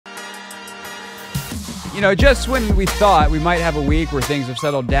just when we thought we might have a week where things have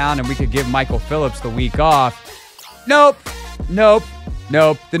settled down and we could give Michael Phillips the week off, nope.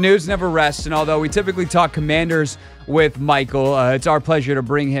 The news never rests, and although we typically talk Commanders with Michael, it's our pleasure to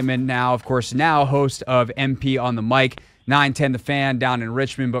bring him in now, of course, now host of MP on the Mic, 910 The Fan down in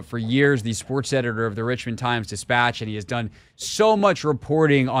Richmond, but for years the sports editor of the Richmond Times-Dispatch, and he has done so much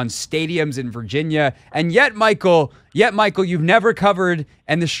reporting on stadiums in Virginia. And yet, Michael, you've never covered,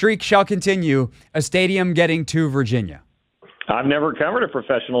 and the streak shall continue, a stadium getting to Virginia. I've never covered a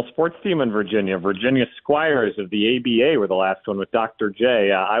professional sports team in Virginia. Virginia Squires of the ABA were the last one with Dr.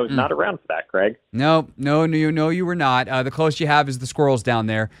 J. I was not around for that, Craig. No, you were not. The closest you have is the Squirrels down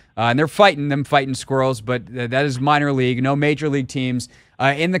there, and they're fighting squirrels, but that is minor league, no major league teams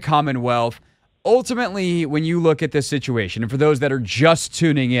in the Commonwealth. Ultimately, when you look at this situation, and for those that are just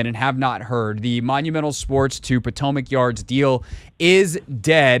tuning in and have not heard, the Monumental Sports to Potomac Yards deal is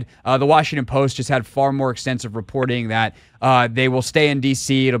dead. The Washington Post just had far more extensive reporting that they will stay in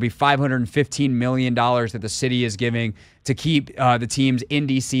D.C. It'll be $515 million that the city is giving to keep the teams in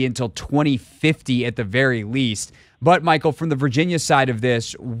D.C. until 2050 at the very least. But, Michael, from the Virginia side of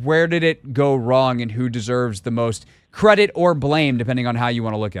this, where did it go wrong and who deserves the most credit or blame, depending on how you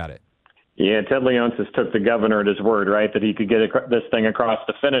want to look at it? Yeah, Ted Leonsis took the governor at his word, right, that he could get this thing across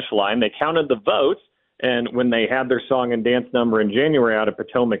the finish line. They counted the votes, and when they had their song and dance number in January out of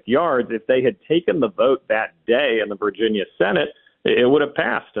Potomac Yards, if they had taken the vote that day in the Virginia Senate, it would have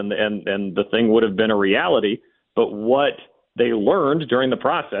passed, and the thing would have been a reality. But what they learned during the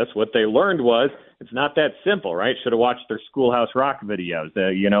process, what they learned was it's not that simple, right? Should have watched their Schoolhouse Rock videos.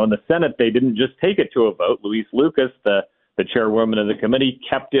 In the Senate, they didn't just take it to a vote. Louise Lucas, the chairwoman of the committee,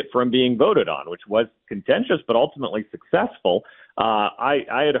 kept it from being voted on, which was contentious but ultimately successful.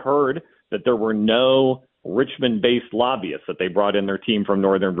 I had heard that there were no Richmond-based lobbyists, that they brought in their team from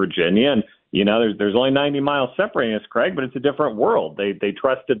Northern Virginia. And, there's only 90 miles separating us, Craig, but it's a different world. They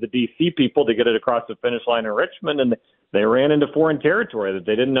trusted the D.C. people to get it across the finish line in Richmond, and they ran into foreign territory that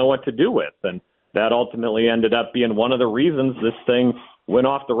they didn't know what to do with. And that ultimately ended up being one of the reasons this thing went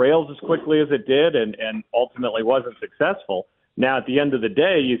off the rails as quickly as it did and ultimately wasn't successful. Now, at the end of the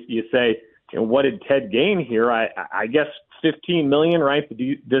day, you say, what did Ted gain here? I guess $15 million, right?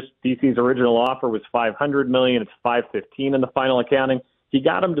 This DC's original offer was $500 million. It's $515 in the final accounting. He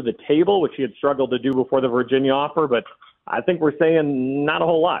got him to the table, which he had struggled to do before the Virginia offer, but I think we're saying not a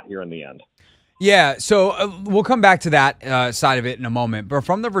whole lot here in the end. Yeah, so we'll come back to that side of it in a moment. But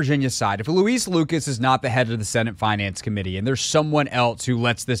from the Virginia side, if Louise Lucas is not the head of the Senate Finance Committee and there's someone else who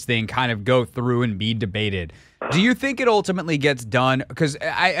lets this thing kind of go through and be debated, do you think it ultimately gets done? Because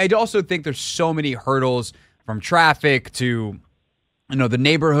I also think there's so many hurdles, from traffic to the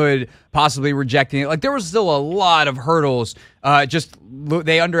neighborhood possibly rejecting it. Like, there was still a lot of hurdles.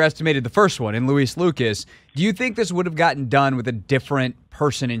 They underestimated the first one in Louise Lucas. Do you think this would have gotten done with a different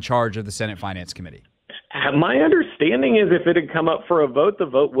person in charge of the Senate Finance Committee? My understanding is if it had come up for a vote, the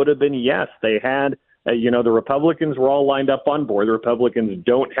vote would have been yes. They had, the Republicans were all lined up on board. The Republicans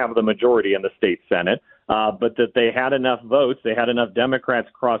don't have the majority in the state Senate, but that they had enough votes. They had enough Democrats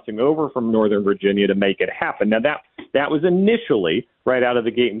crossing over from Northern Virginia to make it happen. Now, that was initially right out of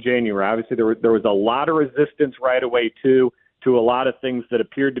the gate in January. Obviously, there was a lot of resistance right away, too, to a lot of things that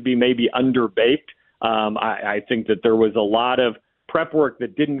appeared to be maybe underbaked. I think that there was a lot of prep work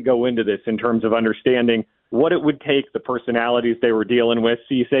that didn't go into this in terms of understanding what it would take, the personalities they were dealing with.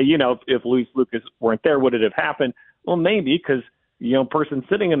 So you say, if Louise Lucas weren't there, would it have happened? Well, maybe, because, person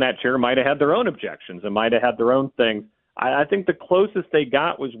sitting in that chair might have had their own objections and might have had their own things. I think the closest they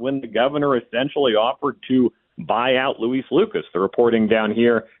got was when the governor essentially offered to buy out Louise Lucas. The reporting down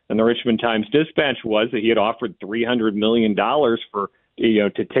here in the Richmond Times-Dispatch was that he had offered $300 million for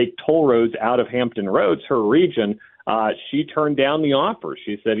to take toll roads out of Hampton Roads, her region. She turned down the offer.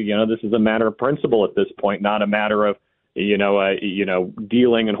 She said, this is a matter of principle at this point, not a matter of,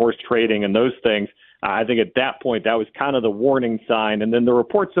 dealing and horse trading and those things. I think at that point, that was kind of the warning sign. And then the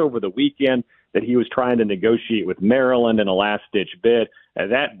reports over the weekend that he was trying to negotiate with Maryland in a last-ditch bid,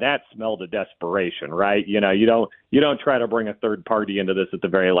 that smelled of desperation, right? You don't try to bring a third party into this at the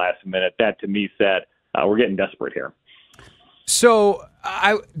very last minute. That, to me, said we're getting desperate here. So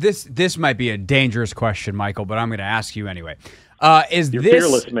this might be a dangerous question, Michael, but I'm going to ask you anyway. You're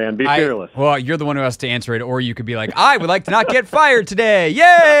fearless, man. Be fearless. Well, you're the one who has to answer it, or you could be like, I would like to not get fired today.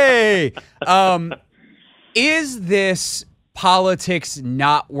 Yay! Is this politics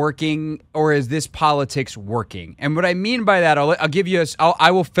not working, or is this politics working? And what I mean by that, I'll give you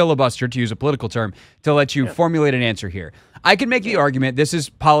I will filibuster, to use a political term, to let you formulate an answer here. I can make the argument this is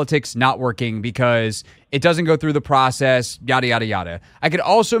politics not working because it doesn't go through the process, yada, yada, yada. I could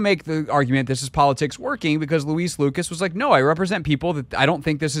also make the argument this is politics working because Luis Lucas was like, no, I represent people that I don't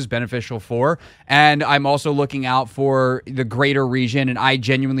think this is beneficial for, and I'm also looking out for the greater region, and I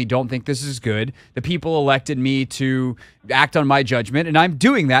genuinely don't think this is good. The people elected me to act on my judgment, and I'm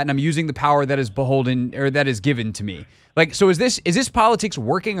doing that, and I'm using the power that is beholden or that is given to me. Like, so is this politics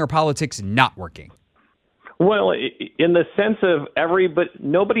working or politics not working? Well, in the sense of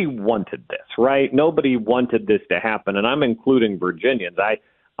nobody wanted this, right? Nobody wanted this to happen, and I'm including Virginians.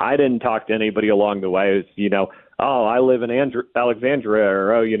 I didn't talk to anybody along the way as, oh, I live in Alexandria,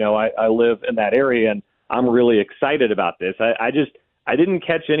 or, oh, I live in that area, and I'm really excited about this. I didn't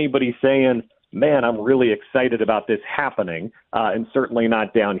catch anybody saying, man, I'm really excited about this happening, and certainly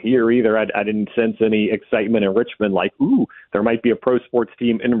not down here either. I didn't sense any excitement in Richmond like, ooh, there might be a pro sports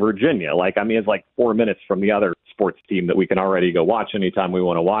team in Virginia. It's like 4 minutes from the other sports team that we can already go watch anytime we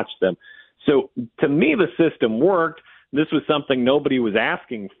want to watch them. So to me, the system worked. This was something nobody was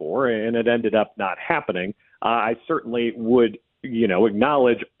asking for, and it ended up not happening. I certainly would,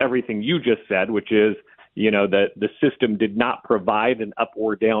 acknowledge everything you just said, which is, that the system did not provide an up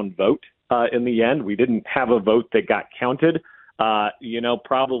or down vote. In the end, we didn't have a vote that got counted.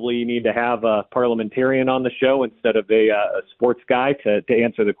 Probably you need to have a parliamentarian on the show instead of a sports guy to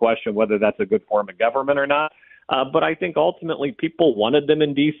answer the question whether that's a good form of government or not. But I think ultimately people wanted them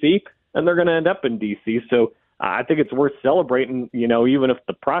in D.C., and they're going to end up in D.C. So I think it's worth celebrating, even if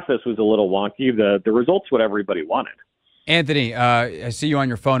the process was a little wonky, the results what everybody wanted. Anthony, I see you on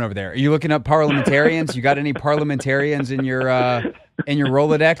your phone over there. Are you looking up parliamentarians? You got any parliamentarians in your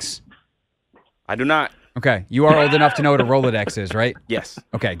Rolodex? I do not. Okay. You are old enough to know what a Rolodex is, right? Yes.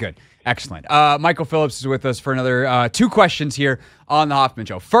 Okay, good. Excellent. Michael Phillips is with us for another 2 questions here on the Hoffman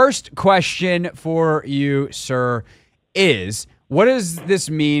Show. First question for you, sir, is what does this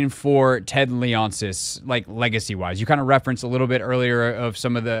mean for Ted Leonsis, like legacy-wise? You kind of referenced a little bit earlier of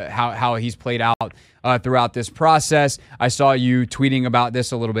some of the how he's played out throughout this process. I saw you tweeting about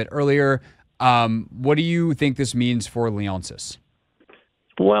this a little bit earlier. What do you think this means for Leonsis?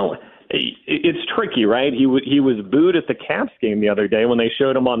 Well, it's tricky, right? He was booed at the Caps game the other day when they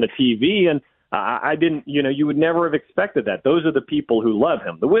showed him on the TV, and I didn't, you would never have expected that. Those are the people who love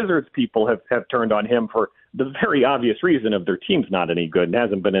him. The Wizards people have turned on him for the very obvious reason of their team's not any good and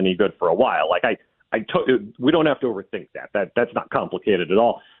hasn't been any good for a while. We don't have to overthink that. That's not complicated at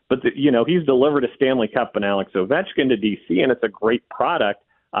all. But he's delivered a Stanley Cup and Alex Ovechkin to DC, and it's a great product.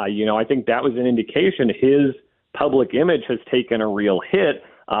 I think that was an indication his public image has taken a real hit.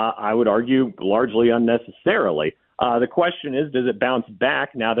 I would argue largely unnecessarily. The question is, does it bounce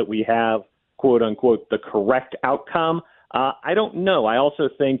back now that we have, quote unquote, the correct outcome? I don't know. I also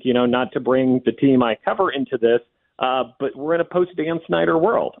think, not to bring the team I cover into this, but we're in a post-Dan Snyder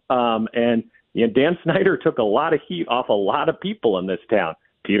world. And Dan Snyder took a lot of heat off a lot of people in this town.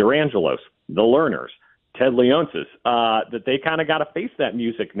 Peter Angelos, the Learners, Ted Leonsis, that they kind of got to face that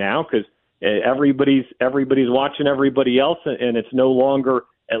music now because everybody's watching everybody else, and it's no longer,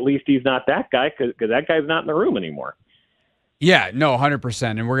 at least he's not that guy because that guy's not in the room anymore. Yeah, no,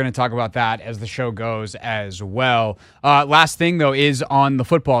 100%. And we're going to talk about that as the show goes as well. Last thing, though, is on the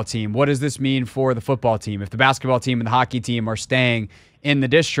football team. What does this mean for the football team? If the basketball team and the hockey team are staying in the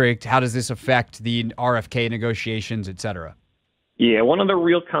district, how does this affect the RFK negotiations, et cetera? Yeah, one of the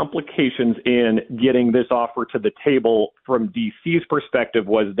real complications in getting this offer to the table from DC's perspective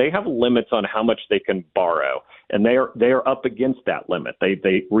was they have limits on how much they can borrow, and they are up against that limit.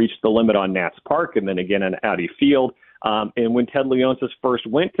 They reached the limit on Nats Park and then again on Audi Field. And when Ted Leonsis first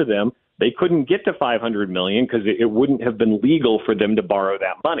went to them, they couldn't get to $500 million because it wouldn't have been legal for them to borrow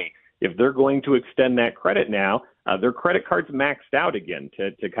that money. If they're going to extend that credit now, their credit card's maxed out again,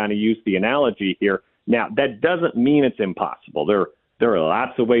 to kind of use the analogy here. Now, that doesn't mean it's impossible. There are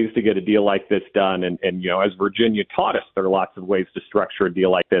lots of ways to get a deal like this done. And as Virginia taught us, there are lots of ways to structure a deal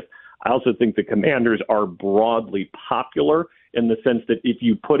like this. I also think the Commanders are broadly popular in the sense that if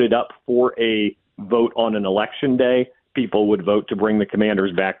you put it up for a vote on an election day, people would vote to bring the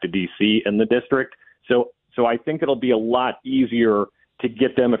Commanders back to D.C. in the district. So I think it'll be a lot easier to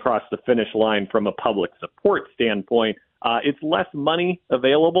get them across the finish line from a public support standpoint. It's less money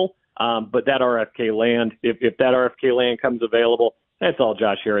available, but that RFK land, if that RFK land comes available, that's all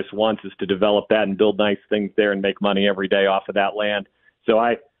Josh Harris wants is to develop that and build nice things there and make money every day off of that land. So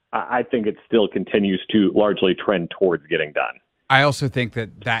I think it still continues to largely trend towards getting done. I also think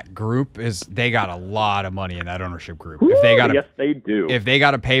that group they got a lot of money in that ownership group. Ooh, yes, they do. If they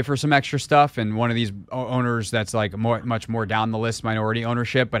got to pay for some extra stuff, and one of these owners that's like much more down the list minority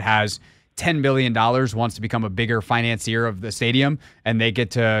ownership, but has $10 billion wants to become a bigger financier of the stadium and they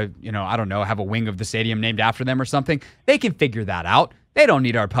get to, I don't know, have a wing of the stadium named after them or something, they can figure that out. They don't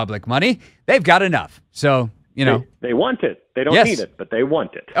need our public money. They've got enough. So, They want it. They don't need it, but they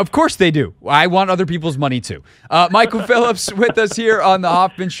want it. Of course they do. I want other people's money too. Michael Phillips with us here on the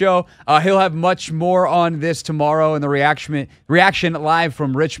Hoffman Show. He'll have much more on this tomorrow in the reaction live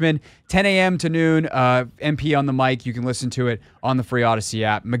from Richmond, 10 a.m. to noon. MP on the mic. You can listen to it on the free Odyssey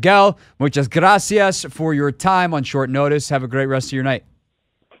app. Miguel, muchas gracias for your time on short notice. Have a great rest of your night.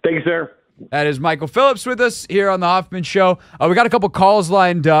 Thank you, sir. That is Michael Phillips with us here on the Hoffman Show. We got a couple calls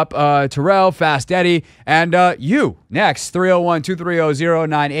lined up. Terrell, Fast Eddie, and you next,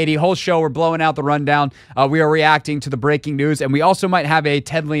 301-230-0980. Whole show, we're blowing out the rundown. We are reacting to the breaking news, and we also might have a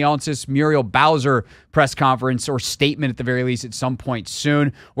Ted Leonsis, Muriel Bowser press conference or statement at the very least at some point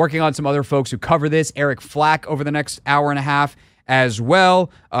soon. Working on some other folks who cover this. Eric Flack over the next hour and a half as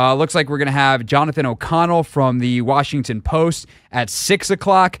well. Looks like we're going to have Jonathan O'Connell from the Washington Post at 6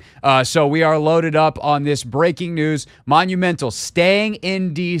 o'clock. So we are loaded up on this breaking news. Monumental staying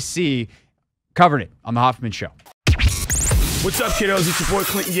in D.C. Covering it on the Hoffman Show. What's up, kiddos? It's your boy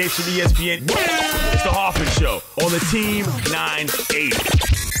Clinton Yates from ESPN. It's the Hoffman Show on the Team 980.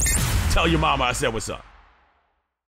 Tell your mama I said what's up.